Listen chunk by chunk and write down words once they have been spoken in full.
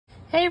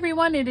Hey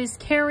everyone, it is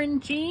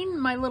Karynjean.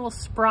 My little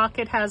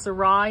Sprocket has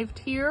arrived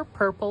here,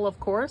 purple of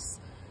course.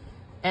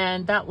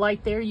 And that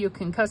light there you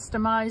can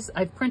customize.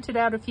 I've printed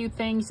out a few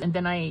things and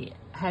then I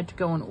had to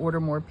go and order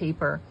more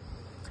paper.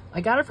 I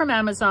got it from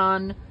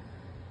Amazon.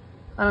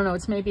 I don't know,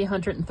 it's maybe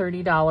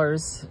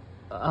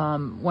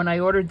 $130. When I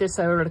ordered this,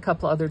 I ordered a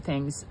couple other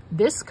things.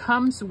 This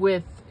comes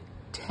with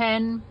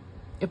 10,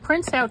 it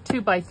prints out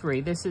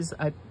 2x3. This is,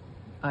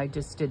 I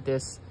just did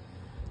this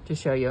to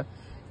show you.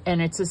 And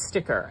it's a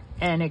sticker,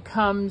 and it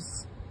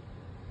comes,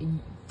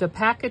 the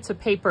packets of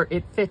paper,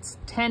 it fits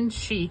 10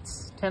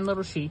 sheets, 10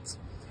 little sheets.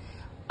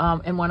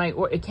 And when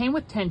it came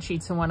with 10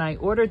 sheets, and when I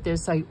ordered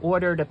this, I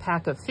ordered a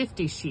pack of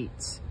 50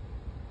 sheets.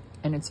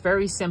 And it's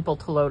very simple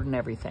to load and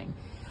everything.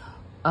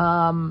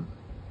 And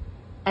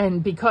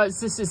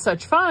because this is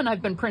such fun,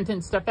 I've been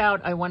printing stuff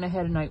out, I went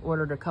ahead and I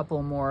ordered a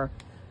couple more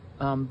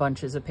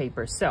bunches of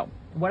paper. So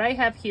what I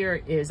have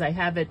here is I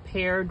have it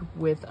paired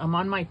with, I'm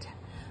on my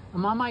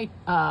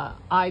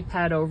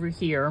iPad over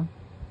here,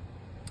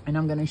 and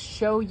I'm going to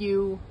show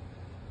you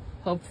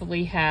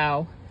hopefully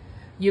how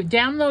you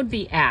download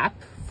the app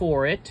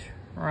for it,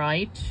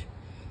 right?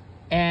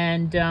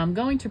 And I'm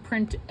going to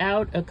print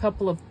out a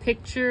couple of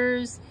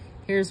pictures.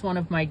 Here's one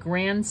of my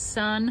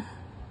grandson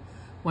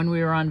when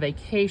we were on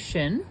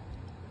vacation.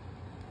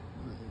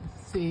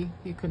 See,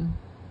 you can,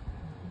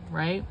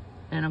 right?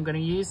 And I'm going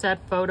to use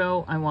that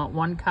photo. I want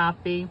one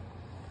copy,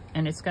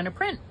 and it's going to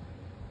print.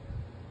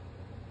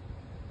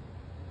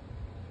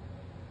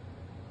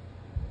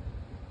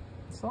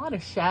 A lot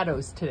of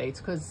shadows today. It's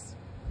because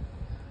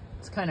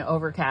it's kind of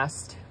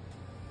overcast.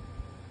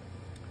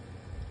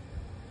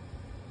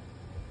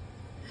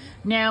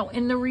 Now,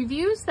 in the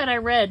reviews that I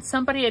read,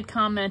 somebody had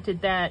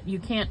commented that you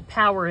can't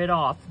power it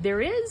off. There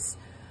is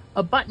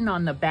a button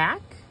on the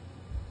back,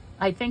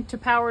 I think, to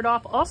power it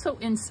off. Also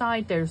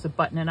inside there's a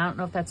button, and I don't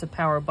know if that's a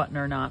power button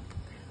or not.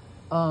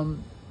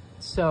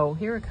 So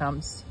here it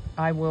comes.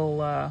 I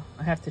will, I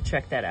have to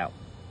check that out.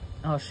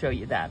 I'll show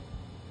you that.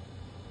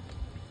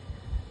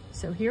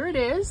 So here it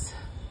is,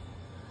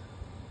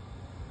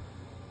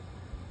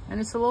 and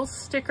it's a little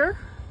sticker.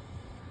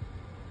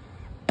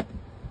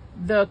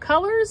 The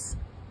colors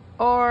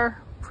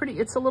are pretty,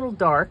 it's a little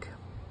dark.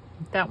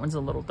 That one's a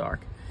little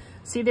dark.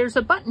 See, there's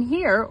a button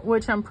here,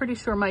 which I'm pretty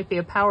sure might be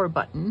a power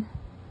button.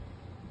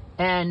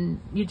 And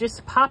you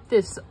just pop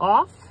this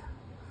off.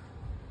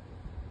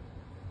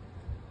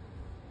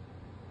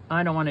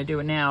 I don't want to do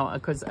it now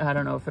because I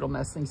don't know if it'll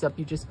mess things up.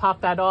 You just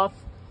pop that off,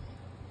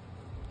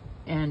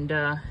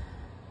 and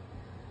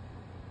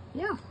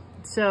yeah,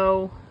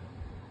 so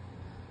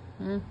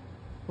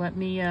let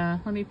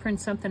me print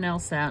something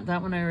else out.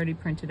 That one I already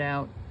printed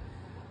out.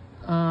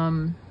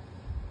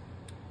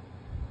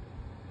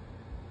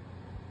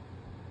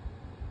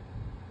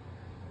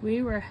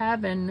 We were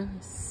having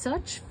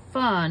such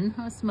fun.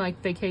 That's my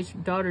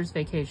daughter's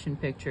vacation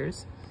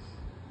pictures.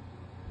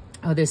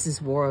 Oh, this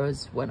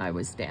was when I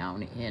was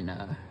down in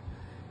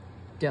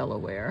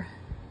Delaware.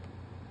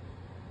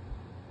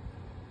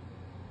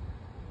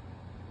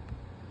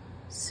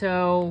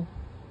 So,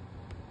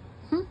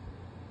 well,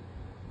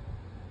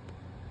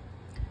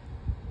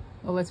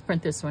 let's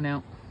print this one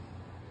out.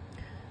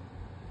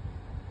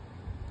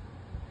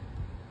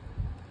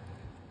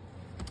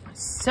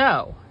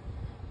 So,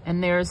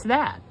 and there's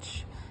that.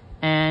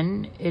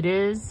 And it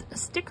is a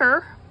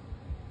sticker.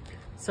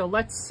 So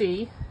let's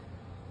see.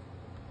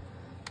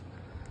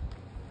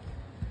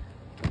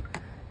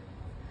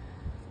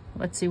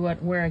 Let's see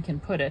where I can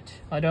put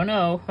it. I don't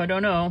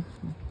know.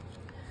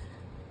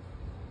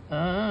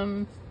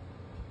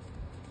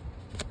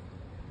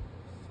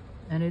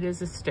 And it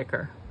is a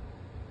sticker.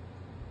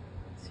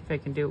 Let's see if I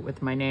can do it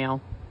with my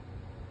nail.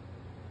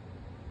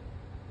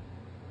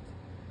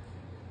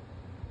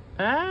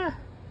 Ah!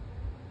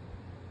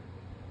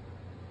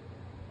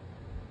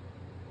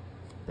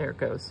 There it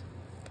goes.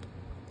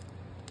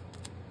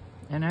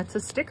 And that's a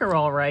sticker,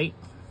 all right.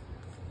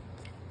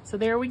 So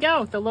there we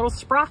go, the little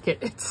Sprocket.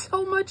 It's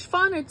so much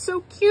fun, it's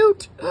so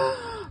cute.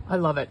 I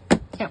love it.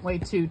 Can't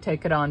wait to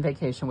take it on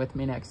vacation with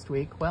me next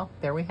week. Well,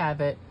 there we have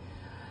it.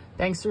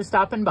 Thanks for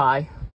stopping by.